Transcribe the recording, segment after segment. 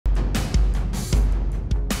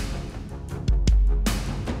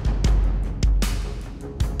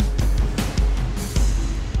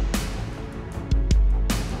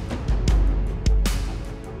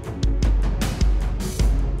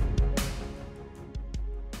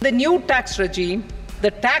The new tax regime, the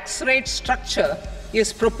tax rate structure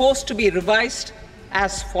is proposed to be revised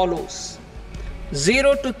as follows.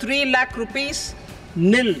 0 to 3 lakh rupees,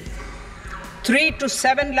 nil. 3 to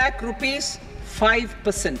 7 lakh rupees,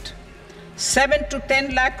 5%. 7 to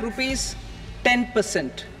 10 lakh rupees,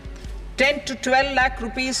 10%. 10 to 12 lakh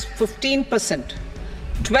rupees, 15%.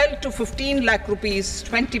 12 to 15 lakh rupees,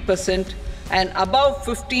 20%. And above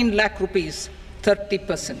 15 lakh rupees,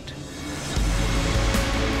 30%.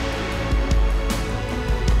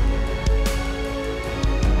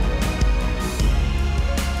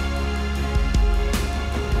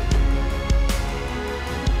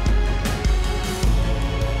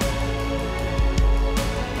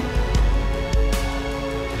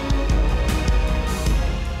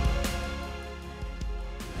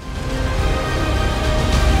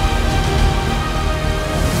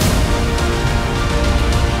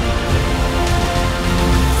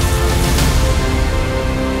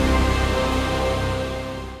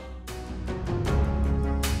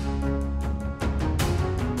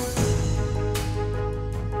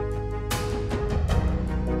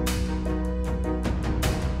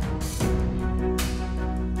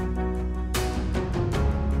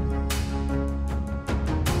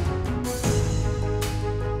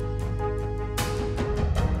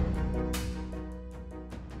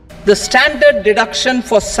 The standard deduction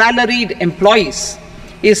for salaried employees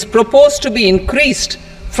is proposed to be increased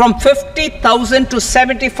from 50,000 to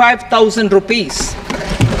 75,000 rupees.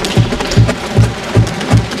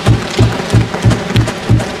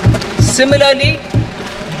 Similarly,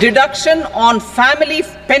 deduction on family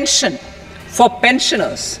pension for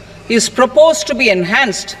pensioners is proposed to be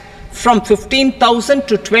enhanced from 15,000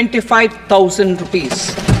 to 25,000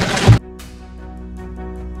 rupees.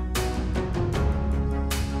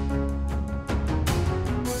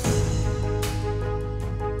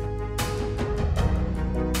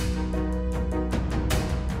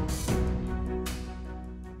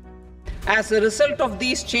 As a result of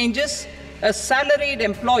these changes, a salaried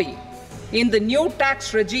employee in the new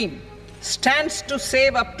tax regime stands to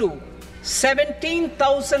save up to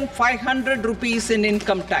 17,500 rupees in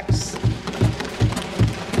income tax.